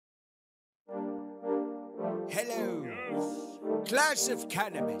Hello, class of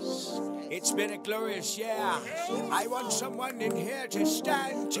cannabis. It's been a glorious year. I want someone in here to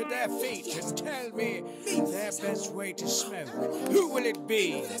stand to their feet and tell me their best way to smoke. Who will it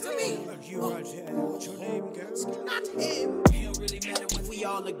be? But you are what's your name, girl? Not him. It don't really matter when we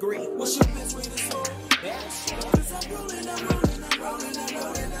all agree. What's your best way to smoke? Cause I'm rolling it up.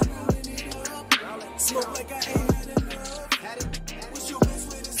 Smoke like I ain't had enough. What's your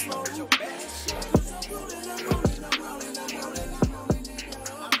best way to smoke? Cause I'm rolling it up.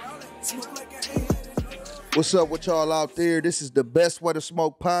 Smoke like I ain't had enough. What's up with y'all out there? This is the Best Way to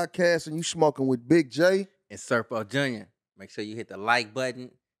Smoke podcast, and you smoking with Big J. And Serpo Jr. Make sure you hit the like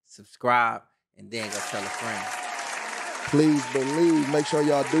button, subscribe, and then go tell a friend. Please believe. Make sure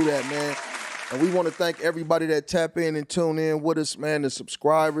y'all do that, man. And we want to thank everybody that tap in and tune in with us, man. The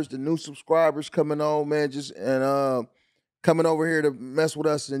subscribers, the new subscribers coming on, man. Coming over here to mess with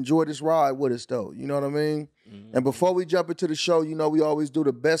us and enjoy this ride with us, though. You know what I mean? Mm-hmm. And before we jump into the show, you know we always do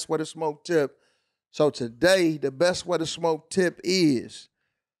the best way to smoke tip. So today, the best way to smoke tip is,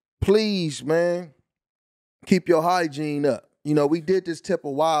 please, man, keep your hygiene up. You know, we did this tip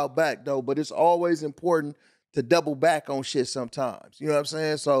a while back, though, but it's always important to double back on shit sometimes. You know what I'm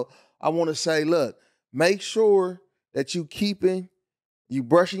saying? So I want to say, look, make sure that you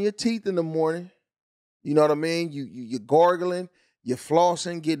brushing your teeth in the morning. You know what I mean? You're gargling, you're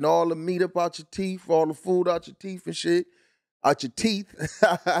flossing, getting all the meat up out your teeth, all the food out your teeth and shit, out your teeth.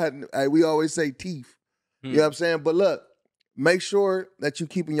 We always say teeth. You know what I'm saying? But look, make sure that you're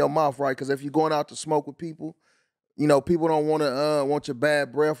keeping your mouth right, because if you're going out to smoke with people, you know, people don't want your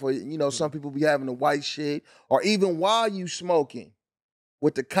bad breath, or, you know, some people be having the white shit, or even while you smoking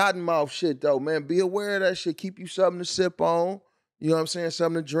with the cotton mouth shit, though, man, be aware of that shit. Keep you something to sip on, you know what I'm saying,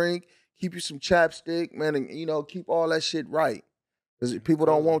 something to drink. Keep you some chapstick, man, and, you know, keep all that shit right. Because people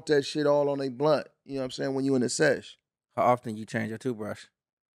don't want that shit all on their blunt, you know what I'm saying, when you in the sesh. How often you change your toothbrush?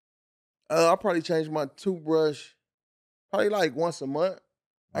 I probably change my toothbrush probably like once a month.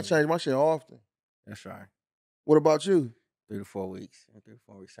 I change my shit often. That's right. What about you? 3 to 4 weeks. 3 to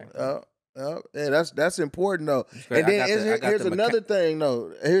 4 weeks. Yeah, that's important, though. And then here's another thing,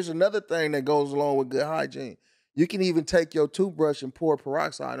 though. Here's another thing that goes along with good hygiene. You can even take your toothbrush and pour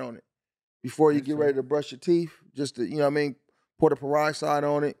peroxide on it before you get ready to brush your teeth. Just to, you know what I mean, pour the peroxide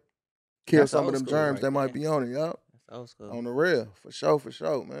on it, kill some of them germs that might be on it. Yup. That's old school. On the real. For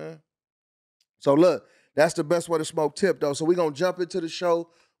sure, man. So look, that's the best way to smoke tip, though. So we're going to jump into the show.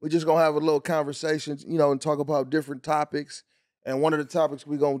 We're just going to have a little conversation, you know, and talk about different topics. And one of the topics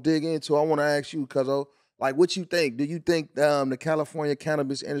we're going to dig into, I want to ask you, Cuzzo, like, what you think? Do you think the California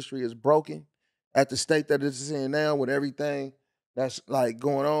cannabis industry is broken at the state that it's in now with everything that's, like,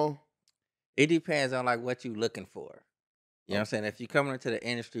 going on? It depends on, like, what you looking for. You know what I'm saying? If you coming into the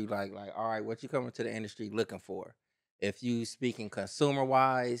industry, like, all right, what you coming into the industry looking for? If you speaking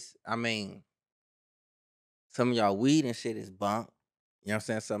consumer-wise, I mean, some of y'all weed and shit is bunk. You know what I'm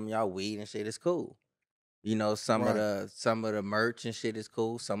saying? Some of y'all weed and shit is cool. You know, some of the merch and shit is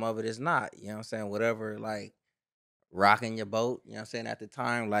cool. Some of it is not. You know what I'm saying? Whatever, like, rocking your boat, you know what I'm saying, at the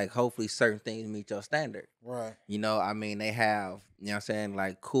time, like, hopefully certain things meet your standard. Right. You know, I mean, they have, you know what I'm saying,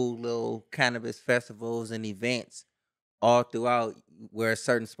 like, cool little cannabis festivals and events all throughout where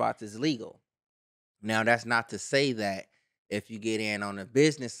certain spots is legal. Now, that's not to say that if you get in on the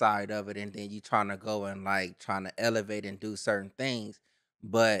business side of it and then you trying to go and, like, trying to elevate and do certain things,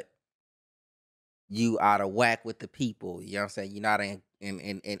 but you out of whack with the people, you know what I'm saying? You're not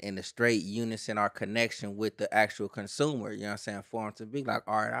in the straight unison or connection with the actual consumer, you know what I'm saying? For them to be like,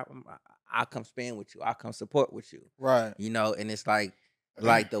 all right, I'll come spend with you. I'll come support with you. Right. You know, and it's like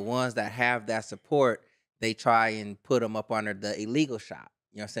the ones that have that support, they try and put them up under the illegal shop.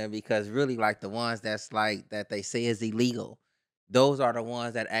 You know what I'm saying? Because really, like, the ones that's like that they say is illegal, those are the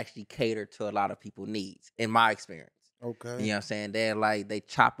ones that actually cater to a lot of people's needs, in my experience. Okay. You know what I'm saying? They're like, they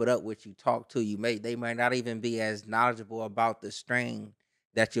chop it up with you, talk to you. They might not even be as knowledgeable about the strain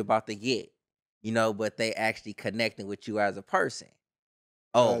that you're about to get, you know, but they actually connecting with you as a person.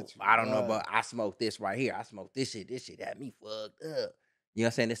 Oh, I don't know, but I smoke this right here. I smoke this shit had me fucked up. You know what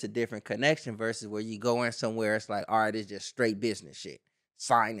I'm saying? It's a different connection versus where you go in somewhere, it's like, all right, it's just straight business shit.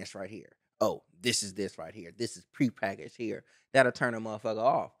 Sign this right here. Oh, this is this right here. This is prepackaged here. That'll turn a motherfucker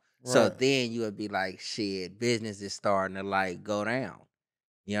off. Right. So then you would be like, shit, business is starting to, like, go down.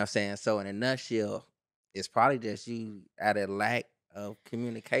 You know what I'm saying? So in a nutshell, it's probably just you at a lack of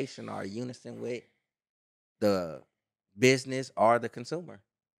communication or unison with the business or the consumer.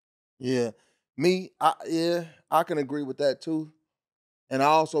 Yeah. I can agree with that too. And I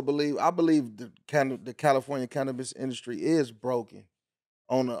also believe the California cannabis industry is broken.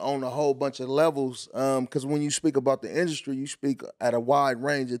 on a whole bunch of levels. Because when you speak about the industry, you speak at a wide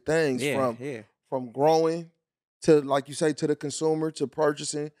range of things from growing to, like you say, to the consumer, to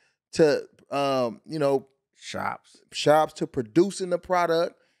purchasing, to shops to producing the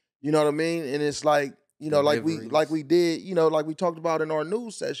product. You know what I mean? And it's like, like we did, like we talked about in our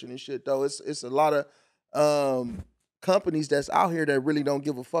news session and shit, though. It's a lot of companies that's out here that really don't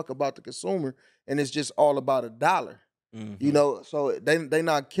give a fuck about the consumer, and it's just all about a dollar. Mm-hmm. So they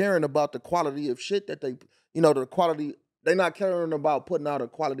not caring about the quality of shit that the quality. They not caring about putting out a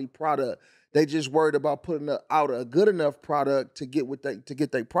quality product. They just worried about putting out a good enough product to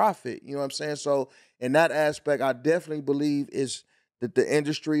get their profit. You know what I'm saying? So in that aspect, I definitely believe is that the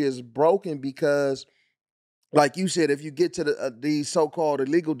industry is broken because, like you said, if you get to these so-called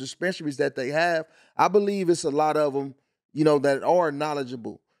illegal dispensaries that they have, I believe it's a lot of them, that are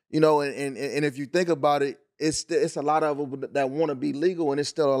knowledgeable, and if you think about it, it's a lot of them that want to be legal, and it's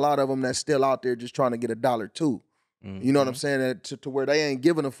still a lot of them that's still out there just trying to get a dollar too. Mm-hmm. You know what I'm saying? To where they ain't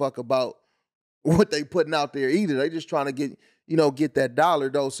giving a fuck about what they putting out there either. They just trying to get that dollar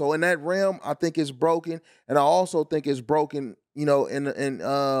though. So in that realm, I think it's broken, and I also think it's broken, in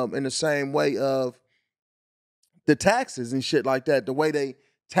the same way of the taxes and shit like that. The way they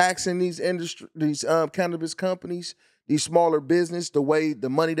taxing these cannabis companies, these smaller business, the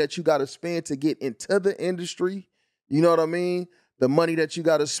money that you got to spend to get into the industry. You know what I mean? The money that you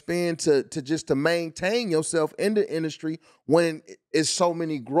got to spend to maintain yourself in the industry when it's so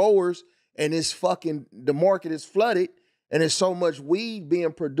many growers and the market is flooded and there's so much weed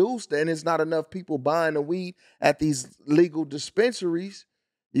being produced and it's not enough people buying the weed at these legal dispensaries.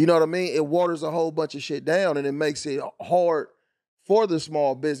 You know what I mean? It waters a whole bunch of shit down and it makes it hard for the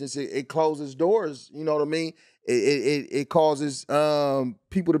small business. It closes doors. You know what I mean? It causes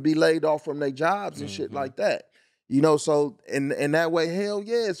people to be laid off from their jobs and shit like that. So in that way, hell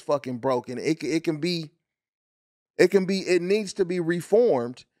yeah, it's fucking broken. It needs to be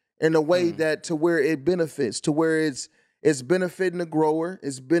reformed in a way that to where it benefits, to where it's benefiting the grower,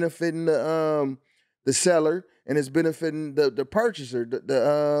 it's benefiting the seller, and it's benefiting the purchaser,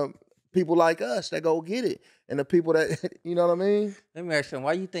 the people like us that go get it, and the people that you know what I mean. Let me ask you,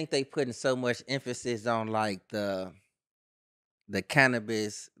 why you think they putting so much emphasis on like the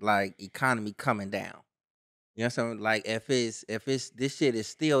cannabis like economy coming down? You know what I'm saying? Like if it's this shit is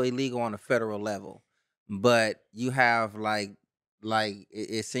still illegal on a federal level, but you have like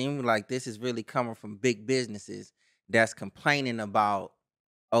it seems like this is really coming from big businesses that's complaining about,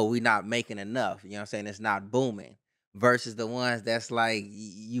 oh, we not making enough. You know what I'm saying? It's not booming. Versus the ones that's like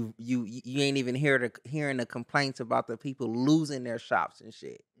you ain't even hearing the complaints about the people losing their shops and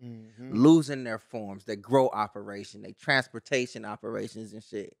shit, losing their farms, their grow operation, their transportation operations and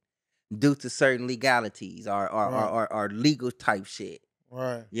shit, due to certain legalities or legal type shit.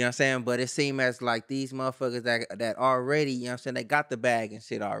 Right. You know what I'm saying? But it seems as like these motherfuckers that already, you know what I'm saying, they got the bag and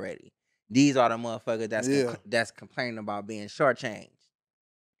shit already. These are the motherfuckers that's complaining about being shortchanged.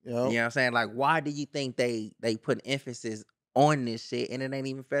 Yep. You know what I'm saying? Like, why do you think they put emphasis on this shit and it ain't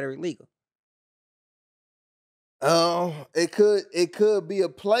even federally legal? It could be a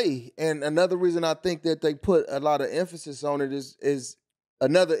play, and another reason I think that they put a lot of emphasis on it is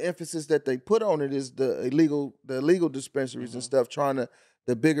another emphasis that they put on it is the illegal dispensaries and stuff,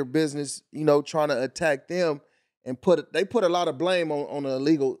 the bigger business, trying to attack them and they put a lot of blame on the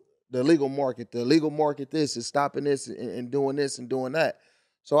illegal market. The illegal market this is stopping this and doing this and doing that.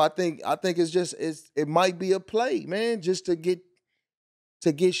 So I think it might be a play, man, just to get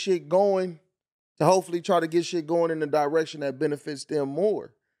shit going, to hopefully try to get shit going in the direction that benefits them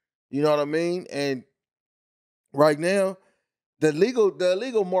more. You know what I mean? And right now, the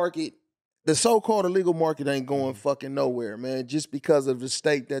illegal market, the so-called illegal market ain't going fucking nowhere, man, just because of the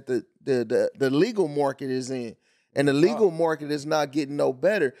state that the legal market is in. And the legal market is not getting no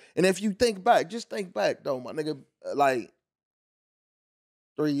better. And if you think back, just think back though, my nigga, like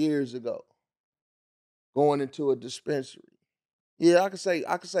 3 years ago, going into a dispensary. Yeah, I could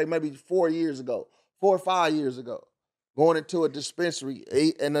say maybe 4 years ago, 4 or 5 years ago, going into a dispensary,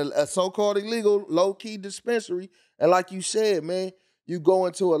 and a so-called illegal, low-key dispensary. And like you said, man, you go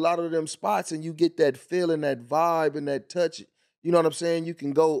into a lot of them spots and you get that feeling, that vibe, and that touch. You know what I'm saying? You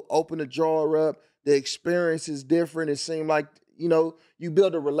can go open the drawer up. The experience is different. It seemed like, you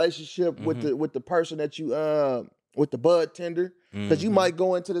build a relationship with the person that you with the bud tender, because you might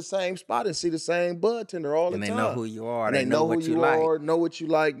go into the same spot and see the same bud tender all the time. And they know who you are. And they know what you are, know what you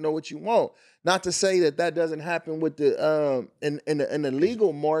like, know what you want. Not to say that doesn't happen with the in the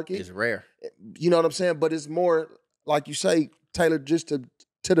legal market. It's rare. You know what I'm saying? But it's more, like you say, tailored just to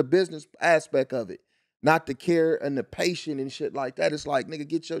the business aspect of it. not the care and the patient and shit like that. It's like, nigga,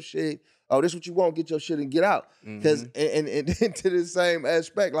 get your shit. Oh, this what you want, get your shit and get out. Because and into the same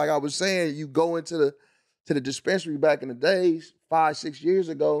aspect, like I was saying, you go into the dispensary back in the days, 5-6 years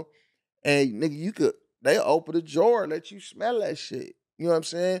ago, and nigga, they'll open the drawer, let you smell that shit. You know what I'm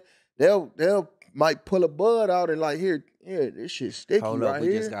saying? They'll might pull a bud out and like, here, this shit's sticky. Hold right up,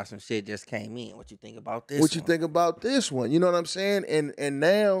 here. We just got some shit just came in. What you think about this? What you think about this one? You know what I'm saying? And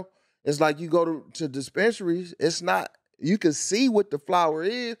now it's like you go to dispensaries, it's not, you can see what the flower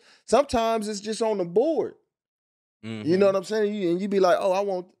is. Sometimes it's just on the board. You know what I'm saying? And you be like, oh, I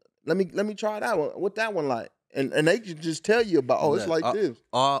want, let me try that one. What that one like? And they can just tell you about, oh, it's like this.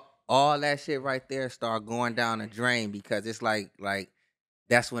 All that shit right there start going down the drain because it's like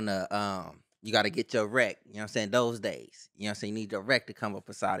that's when you got to get your rec. You know what I'm saying? Those days. You know what I'm saying? You need your rec to come up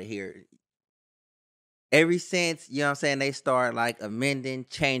inside of here. Ever since, you know what I'm saying, they start like amending,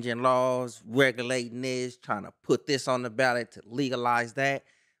 changing laws, regulating this, trying to put this on the ballot to legalize that,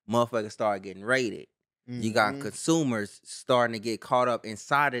 motherfuckers start getting raided. You got consumers starting to get caught up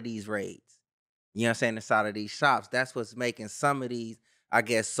inside of these raids. You know what I'm saying? Inside of these shops. That's what's making some of these, I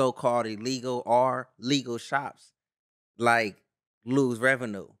guess, so-called illegal or legal shops like lose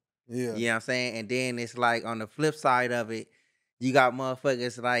revenue. Yeah. You know what I'm saying? And then it's like on the flip side of it, you got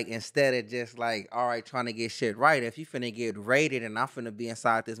motherfuckers like instead of just like, all right, trying to get shit right, if you finna get raided and I'm finna be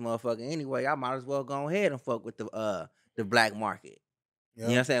inside this motherfucker anyway, I might as well go ahead and fuck with the black market. Yep. You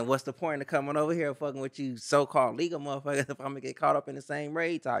know what I'm saying? What's the point of coming over here and fucking with you so-called legal motherfuckers if I'm gonna get caught up in the same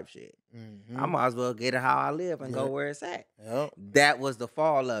raid type shit? I might as well get it how I live and go where it's at. Yep. That was the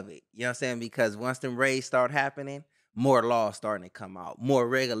fall of it. You know what I'm saying? Because once them raids start happening, more laws starting to come out, more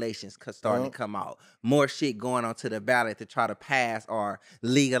regulations starting to come out, more shit going onto the ballot to try to pass or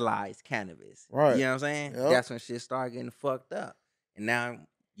legalize cannabis. Right. You know what I'm saying? Yep. That's when shit started getting fucked up. And now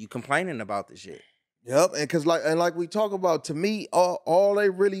you complaining about the shit. Yep, and cause like we talk about, to me, all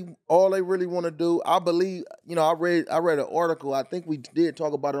they really want to do, I believe, you know, I read an article, I think we did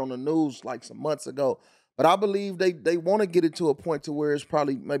talk about it on the news like some months ago, but I believe they want to get it to a point to where it's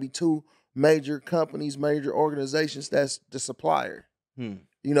probably maybe two major companies, major organizations that's the supplier. You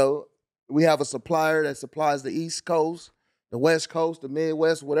know, we have a supplier that supplies the East Coast, the West Coast, the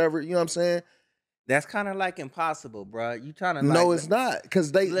Midwest, whatever, you know what I'm saying? That's kind of like impossible, bro. You trying to no, it's not,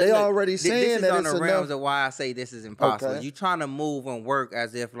 because they already saying that it's enough. This is on the realms of why I say this is impossible. Okay. You trying to move and work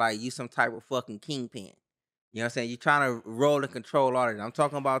as if like you some type of fucking kingpin. You know what I'm saying? You trying to roll and control all of it. I'm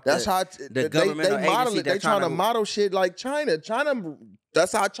talking about that's how the governmental they model agency it. They trying to model shit like China.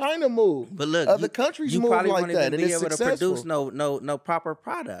 That's how China move. But look, other countries move like that, and it's able successful. To produce no proper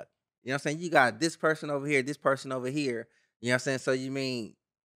product. You know what I'm saying? You got this person over here, this person over here. You know what I'm saying? So you mean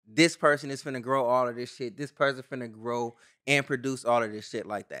this person is finna grow all of this shit. This person finna grow and produce all of this shit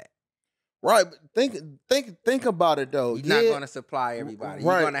like that. Right. But think about it though. You're not gonna supply everybody.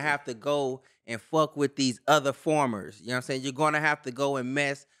 Right. You're gonna have to go and fuck with these other farmers. You know what I'm saying? You're gonna have to go and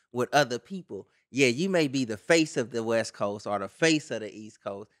mess with other people. Yeah, you may be the face of the West Coast or the face of the East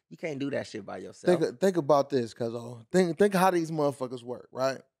Coast. You can't do that shit by yourself. Think about this, cuz think how these motherfuckers work,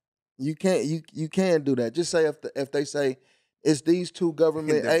 right? You can't do that. Just say if they say it's these two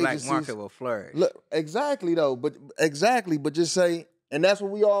government the agencies. Black market will flourish. Look, exactly though, but just say, and that's what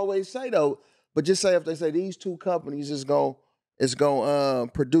we always say though. But just say if they say these two companies is going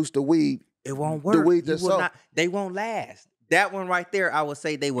produce the weed, it won't work. The weed they won't last. That one right there, I would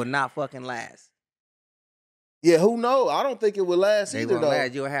say they will not fucking last. Yeah, who knows? I don't think it will last either though.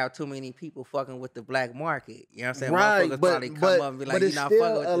 Last. You'll have too many people fucking with the black market. You know what I'm saying? Right, motherfuckers probably come up and be like, you're not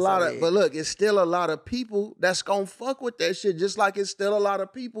fucking with this already. But look, it's still a lot of people that's gonna fuck with that shit, just like it's still a lot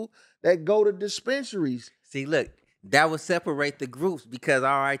of people that go to dispensaries. See, look, that would separate the groups because,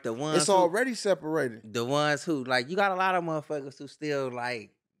 all right, the ones it's already separated. The ones who, like, you got a lot of motherfuckers who still,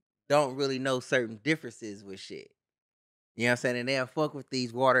 like, don't really know certain differences with shit. You know what I'm saying? And they'll fuck with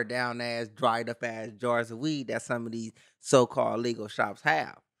these watered down ass, dried up ass jars of weed that some of these so-called legal shops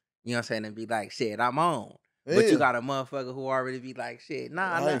have. You know what I'm saying? And be like, shit, I'm on. Yeah. But you got a motherfucker who already be like, shit,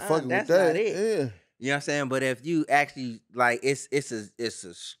 nah, that's not it. Yeah. You know what I'm saying? But if you actually, like, it's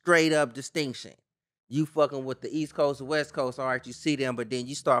a straight up distinction. You fucking with the East Coast or West Coast, all right, you see them, but then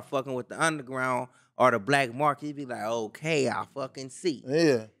you start fucking with the underground or the black market, you be like, okay, I fucking see.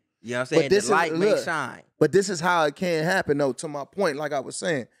 Yeah. You know what I'm saying? The light may shine. But this is how it can happen, though, to my point, like I was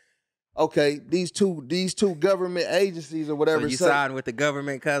saying. Okay, these two government agencies or whatever. So you siding with the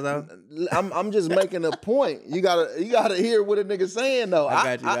government, cuzzo? I'm just making a point. You gotta hear what a nigga saying though.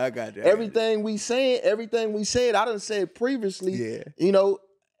 I got you. Everything we said, I done said previously. Yeah. You know,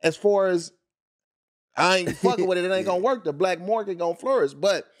 as far as I ain't fucking with it, it ain't gonna work. The black market gonna flourish.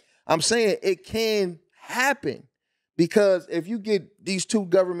 But I'm saying it can happen. Because if you get these two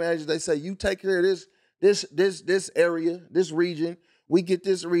government agents, they say you take care of this area, this region, we get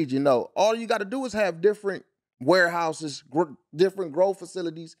this region. No, all you got to do is have different warehouses, different grow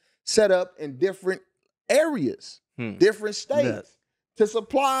facilities set up in different areas, different states to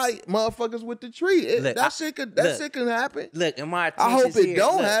supply motherfuckers with the tree. That shit can happen. Look, and my I hope it here,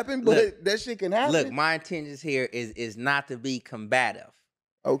 don't happen, but that shit can happen. Look, my intentions here is not to be combative.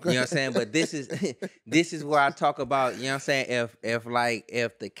 Okay. You know what I'm saying? But this is where I talk about, you know what I'm saying,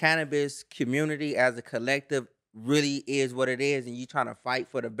 if the cannabis community as a collective really is what it is and you trying to fight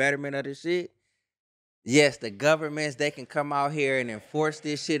for the betterment of the shit, yes, the governments, they can come out here and enforce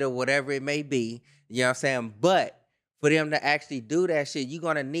this shit or whatever it may be, you know what I'm saying? But for them to actually do that shit, you're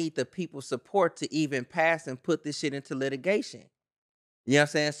going to need the people's support to even pass and put this shit into litigation. You know what I'm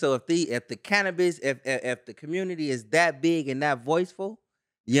saying? So if the cannabis, if the community is that big and that voiceful,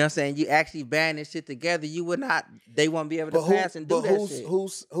 you know what I'm saying, you actually band this shit together, they won't be able to pass and do that shit.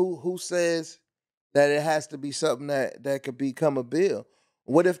 Who says that it has to be something that could become a bill?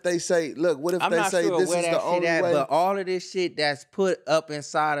 What if they say, look, what if they say this is the only way? But all of this shit that's put up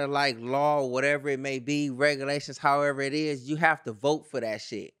inside of like law, whatever it may be, regulations, however it is, you have to vote for that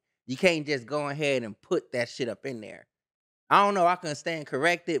shit. You can't just go ahead and put that shit up in there. I don't know, I can stand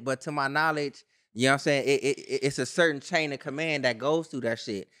corrected, but to my knowledge, you know what I'm saying, it's a certain chain of command that goes through that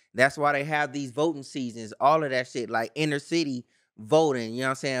shit. That's why they have these voting seasons, all of that shit, like inner city voting, you know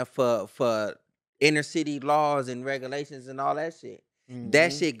what I'm saying, for inner city laws and regulations and all that shit. Mm-hmm.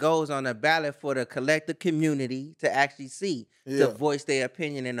 That shit goes on the ballot for the collective community to actually see, to voice their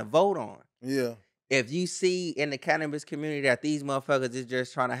opinion and to vote on. Yeah. If you see in the cannabis community that these motherfuckers is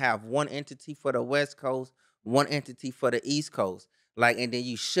just trying to have one entity for the West Coast, one entity for the East Coast, like, and then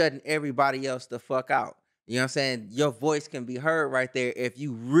you shutting everybody else the fuck out. You know what I'm saying? Your voice can be heard right there if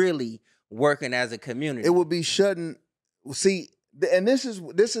you really working as a community. It would be shutting. See, and this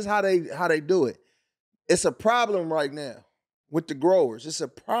is how they do it. It's a problem right now with the growers. It's a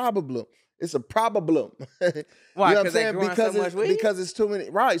problem. It's a problem. Why? You know what I'm saying? Because it's too many.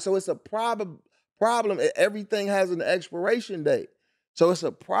 Right. So it's a problem. Everything has an expiration date. So it's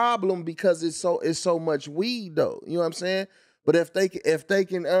a problem because it's so much weed though. You know what I'm saying? But if they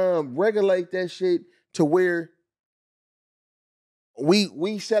can regulate that shit to where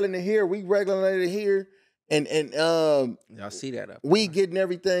we selling it here, we regulating it here, and y'all see that up. We getting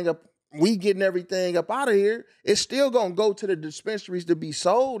everything up out of here. It's still gonna go to the dispensaries to be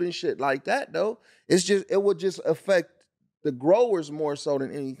sold and shit like that though. It would just affect the growers more so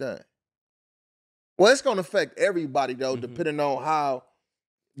than anything. Well, it's gonna affect everybody though, depending on how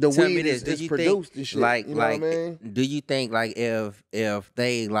the weed is produced and shit. Like, you know what I mean? Do you think like if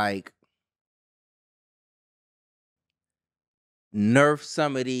they like nerf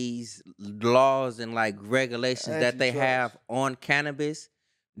some of these laws and like regulations that they have on cannabis,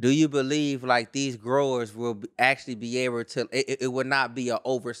 do you believe like these growers will actually be able to? It would not be an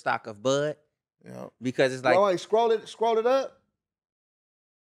overstock of bud. Yeah. Because it's like, wait, scroll it up.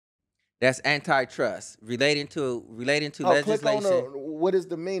 That's antitrust relating to legislation. Click on what is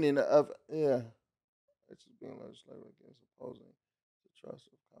the meaning of It's being legislated against opposing the trust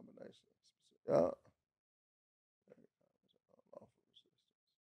of combination. Yeah.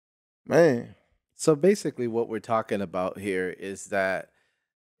 Man. So basically what we're talking about here is that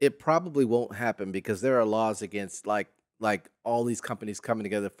it probably won't happen because there are laws against like all these companies coming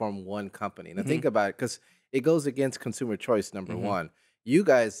together to form one company. Now think about it, because it goes against consumer choice, number one. You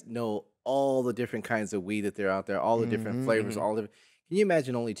guys know all the different kinds of weed that they're out there, all the different flavors, all the. Can you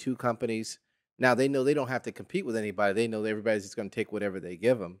imagine only two companies? Now they know they don't have to compete with anybody. They know that everybody's just going to take whatever they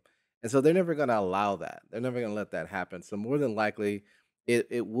give them, and so they're never going to allow that. They're never going to let that happen. So more than likely,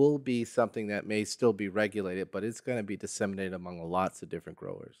 it will be something that may still be regulated, but it's going to be disseminated among lots of different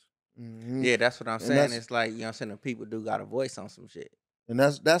growers. Yeah, that's what I'm saying. It's like, you know what I'm saying, the people do got a voice on some shit. And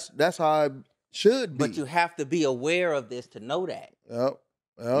that's how it should be. But you have to be aware of this to know that. Yep.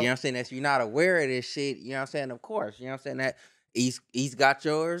 You know what I'm saying? If you're not aware of this shit, you know what I'm saying? Of course. You know what I'm saying? That East got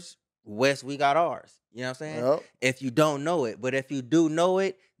yours, West, we got ours. You know what I'm saying? Yep. If you don't know it. But if you do know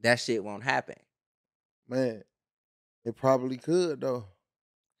it, that shit won't happen. Man, it probably could though.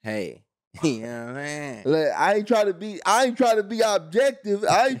 Hey. You know what I'm saying? Like, I ain't trying to be objective.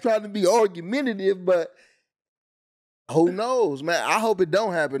 I ain't trying to be argumentative, but who knows, man? I hope it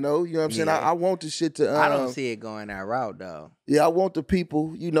don't happen though. You know what I'm saying? I want the shit to I don't see it going that route though. Yeah, I want the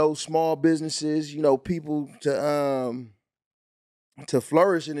people, small businesses, people to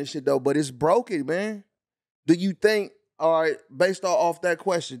flourish in this shit though, but it's broken, man. Do you think, all right, based off that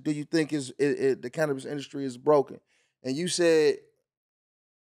question, do you think the cannabis industry is broken? And you said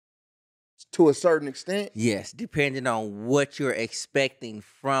To a certain extent. Yes, depending on what you're expecting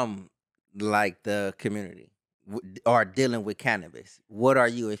from like the community or dealing with cannabis. What are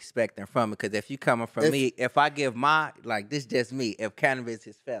you expecting from it? Because if you coming from me, if I give my, like this just me, if cannabis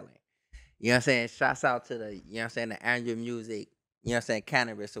is failing, you know what I'm saying? Shouts out to the, you know what I'm saying, the annual music, you know what I'm saying,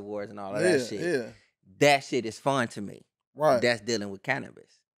 cannabis awards and all of that shit. Yeah. That shit is fun to me. Right. That's dealing with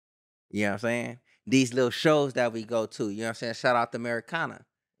cannabis. You know what I'm saying? These little shows that we go to, you know what I'm saying? Shout out to Americana.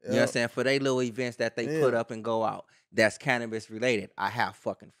 You know what I'm saying? For they little events that they put up and go out. That's cannabis related. I have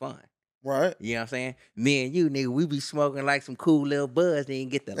fucking fun. Right. You know what I'm saying? Me and you, nigga, we be smoking like some cool little buzz and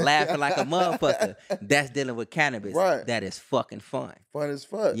get to laughing like a motherfucker. That's dealing with cannabis. Right. That is fucking fun. Fun as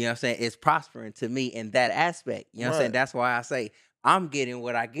fuck. You know what I'm saying? It's prospering to me in that aspect. You know what I'm saying? That's why I say I'm getting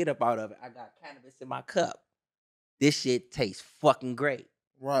what I get up out of it. I got cannabis in my cup. This shit tastes fucking great.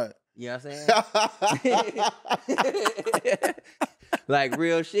 Right. You know what I'm saying? Like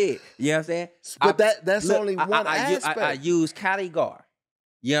real shit. You know what I'm saying? But that's only one aspect. I use Caligar.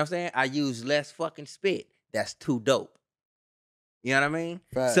 You know what I'm saying? I use less fucking spit. That's too dope. You know what I mean?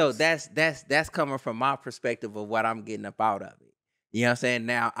 Facts. So that's coming from my perspective of what I'm getting up out of it. You know what I'm saying?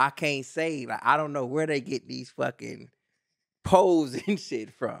 Now I can't say, like, I don't know where they get these fucking poles and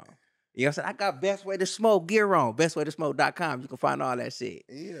shit from. You know what I'm saying? I got Best Way to Smoke gear on. bestwaytosmoke.com. You can find all that shit.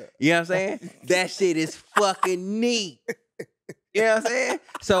 Yeah. You know what I'm saying? That shit is fucking neat. You know what I'm saying?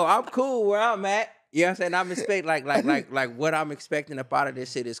 So I'm cool where I'm at. You know what I'm saying? I'm expect like what I'm expecting up out of this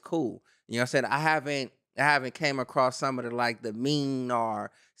shit is cool. You know what I'm saying? I haven't came across some of the like the mean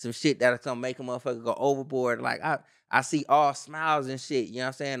or some shit that's gonna make a motherfucker go overboard. Like I see all smiles and shit, you know what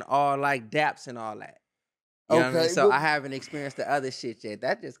I'm saying? All like daps and all that. You know what I mean? So I haven't experienced the other shit yet.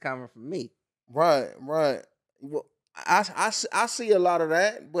 That just coming from me. Right. Well, I see a lot of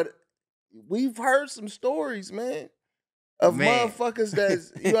that, but we've heard some stories, man, of motherfuckers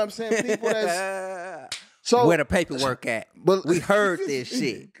that's, you know what I'm saying, people that's so where the paperwork at? But we heard this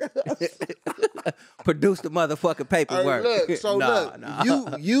shit. Produce the motherfucking paperwork. Look,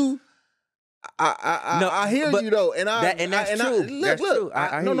 you I hear you though, and that's true.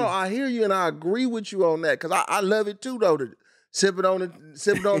 I hear you, and I agree with you on that because I love it too though. Sipping on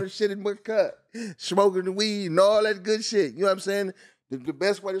the shit in my cup, smoking the weed and all that good shit. You know what I'm saying? The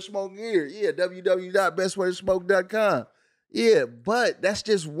best way to smoke gear, www.bestwaytosmoke.com. Yeah, but that's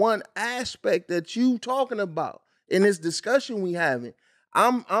just one aspect that you talking about in this discussion we having.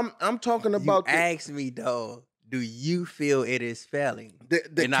 I'm talking about. You asked me though. Do you feel it is failing?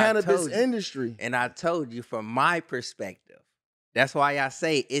 The cannabis industry. And I told you from my perspective. That's why I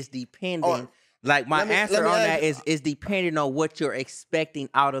say it's dependent. Like my answer on that is depending on what you're expecting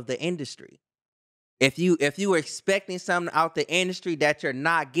out of the industry. If you are expecting something out the industry that you're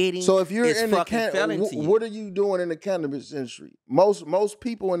not getting, so if you're in the cannabis, what are you doing in the cannabis industry? Most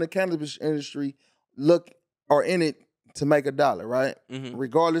people in the cannabis industry are in it to make a dollar, right? Mm-hmm.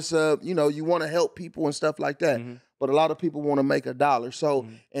 Regardless of, you want to help people and stuff like that. Mm-hmm. But a lot of people want to make a dollar. So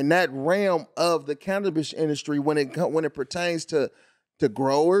in that realm of the cannabis industry, when it pertains to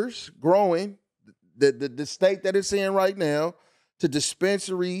growers growing, the state that it's in right now, to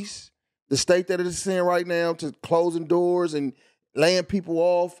dispensaries, the state that it's in right now, to closing doors and laying people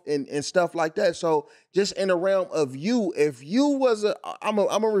off and stuff like that. So just in the realm of you, if you was I'm gonna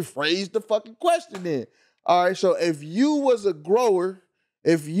rephrase the fucking question then. All right, so if you was a grower,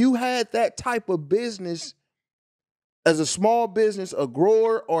 if you had that type of business as a small business, a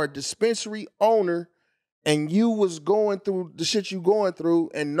grower or a dispensary owner, and you was going through the shit you going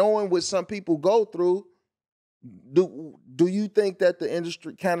through and knowing what some people go through, do you think that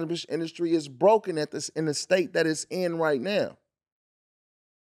the cannabis industry is broken in the state that it's in right now?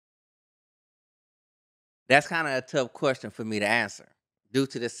 That's kind of a tough question for me to answer. Due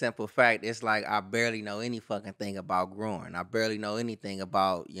to the simple fact, it's like I barely know any fucking thing about growing. I barely know anything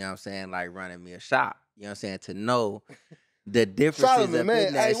about, you know what I'm saying, like running me a shop. You know what I'm saying? To know the differences Solomon, man.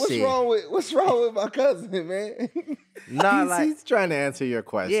 In that hey, what's wrong with my cousin, man? He's trying to answer your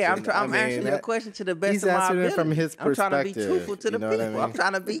question. Yeah, I'm answering your question to the best of my ability. He's answering it from his perspective. I'm trying to be truthful to the people. I mean? I'm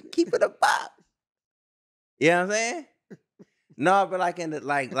trying to keep it a pop. You know what I'm saying? No, but like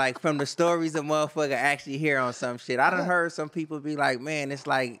from the stories a motherfucker actually hear on some shit. I done heard some people be like, man, it's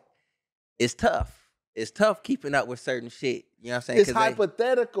tough. It's tough keeping up with certain shit. You know what I'm saying? It's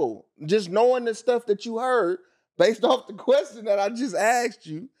hypothetical. Just knowing the stuff that you heard based off the question that I just asked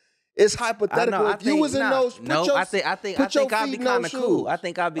you, it's hypothetical. If you was in those, I think I'd be kind of cool. I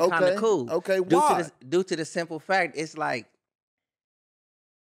think I'd be kind of cool. Okay, why? Due to the simple fact, it's like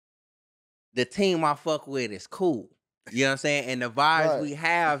the team I fuck with is cool. You know what I'm saying? And the vibes we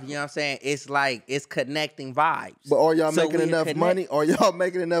have, you know what I'm saying? It's like, it's connecting vibes. But are y'all So making we enough connect- money? Are y'all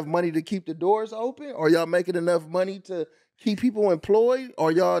making enough money to keep the doors open? Are y'all making enough money to keep people employed?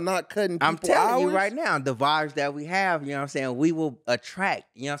 Or y'all not cutting people I'm telling hours? you right now, the vibes that we have, you know what I'm saying? We will attract,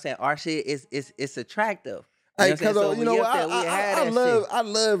 you know what I'm saying? Our shit is attractive. You Hey, know what I'm saying? cause So you we know up what? there, we had that shit. I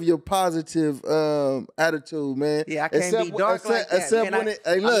love your positive attitude, man. Yeah, I can't be dark like that, Except man. when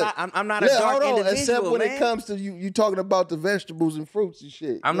hey, look, I'm not a dark individual, except when man. it comes to you talking about the vegetables and fruits and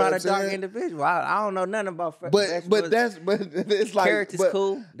shit. I'm You know not a what dark saying? individual. I don't know nothing about But vegetables. it's like Carrots is but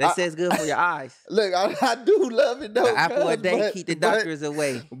cool. They say it's good for your eyes. Look, I do love it though. The apple a cuz, day but- keep the but- doctors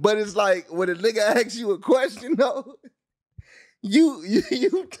away. But it's like when a nigga asks you a question though,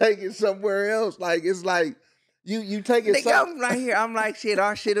 you take it somewhere else. Like it's like you take it. Nigga, I'm right here. I'm like, shit,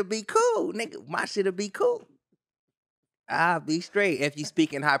 our shit'll be cool. Nigga, my shit'll be cool. I'll be straight. If you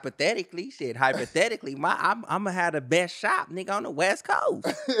speaking hypothetically, hypothetically, I'm gonna have the best shop, nigga, on the West Coast.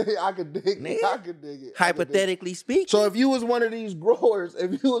 I could dig it. Nigga. I could dig it. Hypothetically speaking. So if you was one of these growers, I had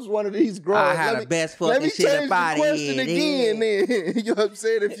the best let fucking me shit change up the out of question here. again. Then you know what I'm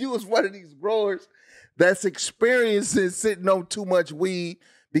saying? If you was one of these growers that's experiencing sitting on too much weed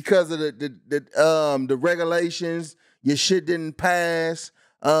because of the regulations, your shit didn't pass.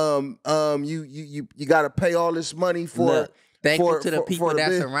 You got to pay all this money for. Look, thankful to the for people the that's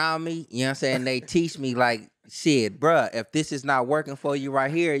bid. around me. You know what I'm saying? They teach me like, shit, bruh, if this is not working for you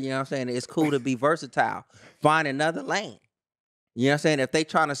right here, you know what I'm saying? It's cool to be versatile. Find another lane. You know what I'm saying? If they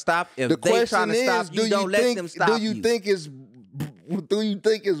trying to stop, if The they question trying to stop is, you, don't let them stop do you think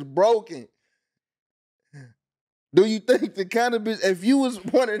it's broken? Do you think the cannabis? If you was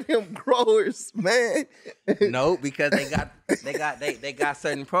one of them growers, man, No, because they got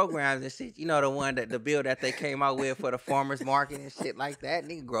certain programs and shit. You know the bill that they came out with for the farmers market and shit like that.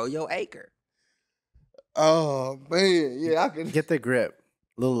 Nigga, grow your acre. Oh man, yeah, I can Get the grip.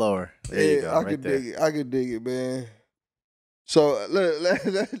 A little lower. There you go. I right can there. dig it. I can dig it, man. So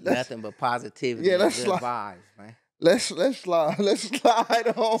let's Nothing but positivity Yeah, and let's good slide. vibes, man. let's slide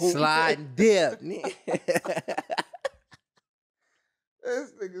on. Slide and dip. nigga.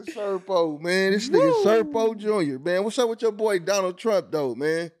 This nigga Serpo, man. This nigga Serpo Jr. Man, what's up with your boy Donald Trump though,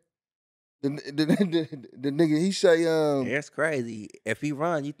 man? The nigga he say It's crazy. If he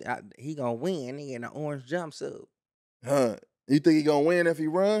run, he gonna win. Nigga in an orange jumpsuit. huh? You think he gonna win if he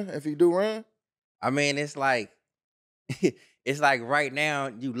run? If he do run? I mean, it's like, it's like right now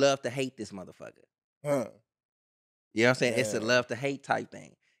you love to hate this motherfucker. Huh? You know what I'm saying? It's a Yeah. love to hate type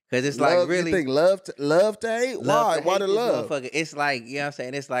thing. Cause it's Love, like really you think love to hate? Why? to Why hate the this love? motherfucker. It's like, you know what I'm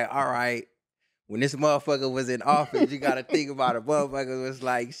saying? It's like, all right, when this motherfucker was in office, you gotta think about it. Motherfucker was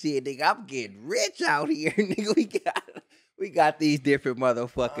like, shit, nigga, I'm getting rich out here, nigga. We got these different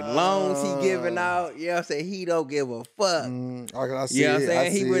motherfucking loans he giving out. You know what I'm saying? He don't give a fuck. I see You know what I'm it, saying? I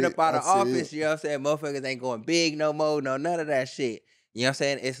He see went it, up out I of see office, it. you know what I'm saying? Motherfuckers ain't going big no more, none of that shit. You know what I'm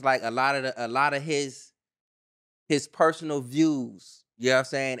saying? It's like a lot of his personal views, you know what I'm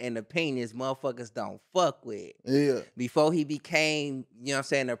saying, and opinions motherfuckers don't fuck with. Yeah. Before he became, you know what I'm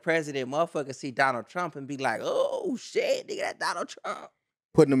saying, the president, motherfuckers see Donald Trump and be like, oh shit, nigga, that Donald Trump.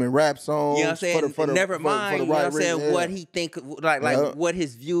 Putting them in rap songs. You know what I'm saying? For the Never for mind, the you know right what I'm saying, reason, what yeah. he think, like what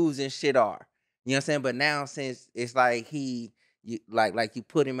his views and shit are. You know what I'm saying? But now since it's like you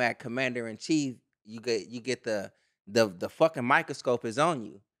put him at commander in chief, you get the fucking microscope is on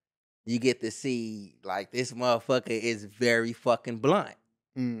you. You get to see like this motherfucker is very fucking blunt.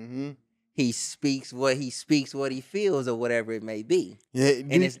 Mm-hmm. He speaks what he feels or whatever it may be. Yeah,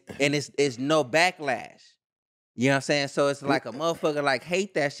 And it's no backlash. You know what I'm saying? So it's like a motherfucker like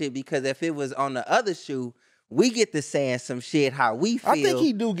hate that shit because if it was on the other shoe, we get to saying some shit how we feel. I think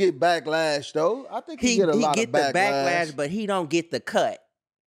he do get backlash though. I think he get a lot of the backlash. but he don't get the cut.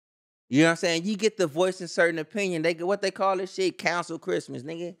 You know what I'm saying? You get the voice and certain opinion. They what they call this shit cancel Christmas,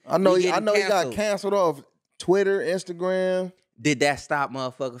 nigga. I know You he getting got canceled off Twitter, Instagram. Did that stop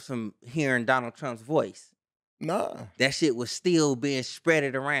motherfuckers from hearing Donald Trump's voice? Nah. That shit was still being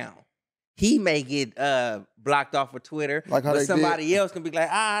spreaded around. He may get blocked off of Twitter, Like how but they somebody did, else can be like,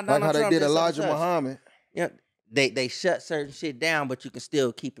 Donald like how Trump they did such and Elijah such. Muhammad. You know, they shut certain shit down, but you can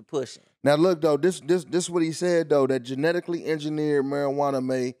still keep it pushing. Now look though, this what he said though, that genetically engineered marijuana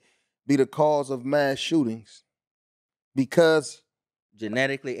may be the cause of mass shootings. Because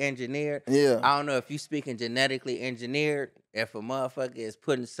Genetically engineered. yeah. I don't know if you speaking genetically engineered, if a motherfucker is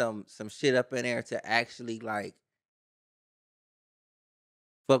putting some shit up in there to actually like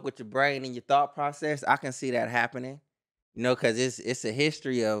fuck with your brain and your thought process, I can see that happening. You know, cause it's a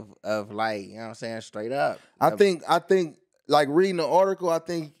history of like, you know what I'm saying, straight up. I think like reading the article, I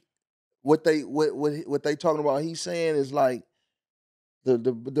think what they talking about, he's saying is like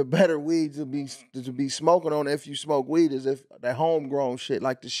the better weed to be smoking on if you smoke weed is if that homegrown shit,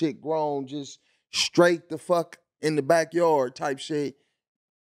 like the shit grown just straight the fuck in the backyard type shit.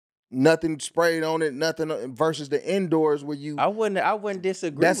 Nothing sprayed on it, nothing versus the indoors where you. I wouldn't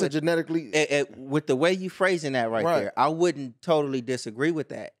disagree. That's with, a genetically with the way you phrasing that right there. I wouldn't totally disagree with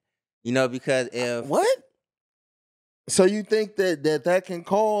that. You know, because if what? So you think that can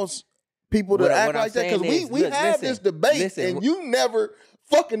cause people to act like that? Because we have this debate and you never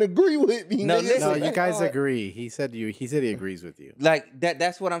fucking agree with me. No, you guys agree. He said he agrees with you. Like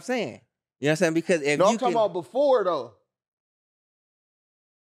that's what I'm saying. You know what I'm saying? Because if I'm talking about before though.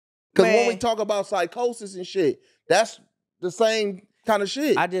 Because when we talk about psychosis and shit, that's the same kind of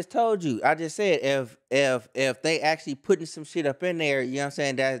shit. I just told you. I just said if they actually putting some shit up in there, you know what I'm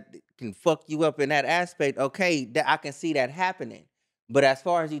saying, that can fuck you up in that aspect, okay, I can see that happening. But as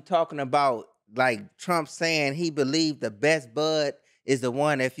far as you talking about like Trump saying he believed the best bud is the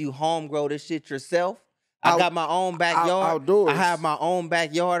one if you home grow this shit yourself. I got my own backyard. Outdoors. I have my own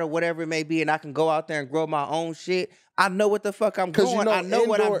backyard or whatever it may be, and I can go out there and grow my own shit. I know what the fuck I'm growing. You know, I know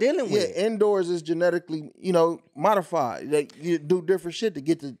what I'm dealing with. Yeah, indoors is genetically, modified. Like you do different shit to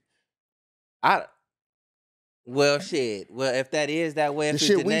get to. Well, shit. Well, if that is that way, if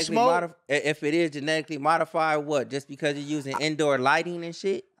it is genetically modified, what? Just because you're using indoor lighting and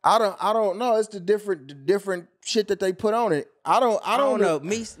shit? I don't know. It's the different shit that they put on it. I don't know.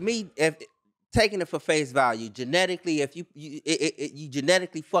 Me, if taking it for face value, genetically, if you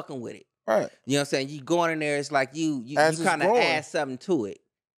genetically fucking with it. Right. You know what I'm saying? You going in there, it's like you kind of add something to it.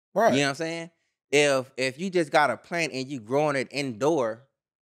 Right. You know what I'm saying? If you just got a plant and you growing it indoor,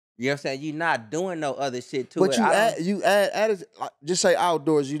 you know what I'm saying? You're not doing no other shit to it. But you add just say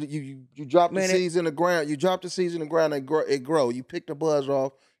outdoors. You drop the seeds in the ground. You drop the seeds in the ground and it grow. You pick the buds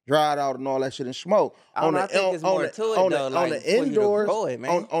off, dry it out, and all that shit and smoke. I think there's more to it though. On the indoors,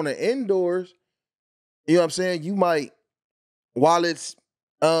 on the indoors, you know what I'm saying? You might, while it's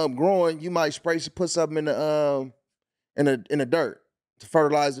growing, you might put something in the dirt to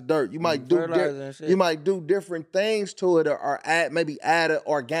fertilize the dirt. You might do different things to it, or add an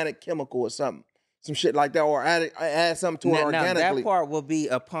organic chemical or something, some shit like that, or add something to it organically. Now that part will be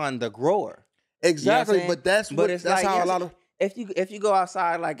upon the grower. Exactly, you know but that's how a lot of. If you go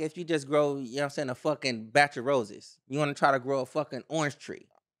outside, like if you just grow, you know what I'm saying, a fucking batch of roses, you want to try to grow a fucking orange tree.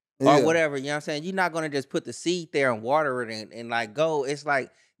 Or whatever, you know what I'm saying? You're not going to just put the seed there and water it and like go. It's like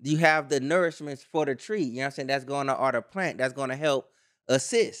you have the nourishments for the tree, you know what I'm saying? That's going to, or the plant, that's going to help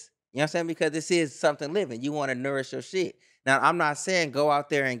assist. You know what I'm saying? Because this is something living. You want to nourish your shit. Now, I'm not saying go out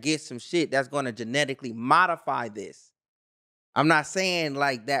there and get some shit that's going to genetically modify this. I'm not saying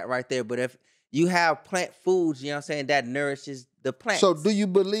like that right there. But if you have plant foods, you know what I'm saying, that nourishes the plant. So do you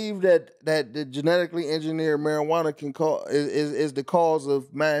believe that the genetically engineered marijuana is the cause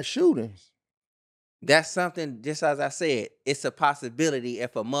of mass shootings? That's something, just as I said, it's a possibility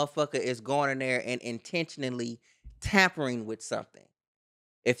if a motherfucker is going in there and intentionally tampering with something.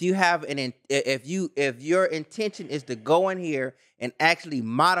 If you have if your intention is to go in here and actually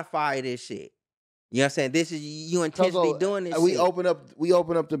modify this shit, you know what I'm saying? This is you intentionally doing this. We open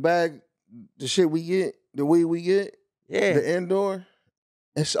up the bag, the shit we get, the weed we get, the indoor.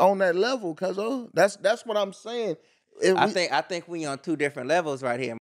 It's on that level, cuz that's what I'm saying. I think we on two different levels right here.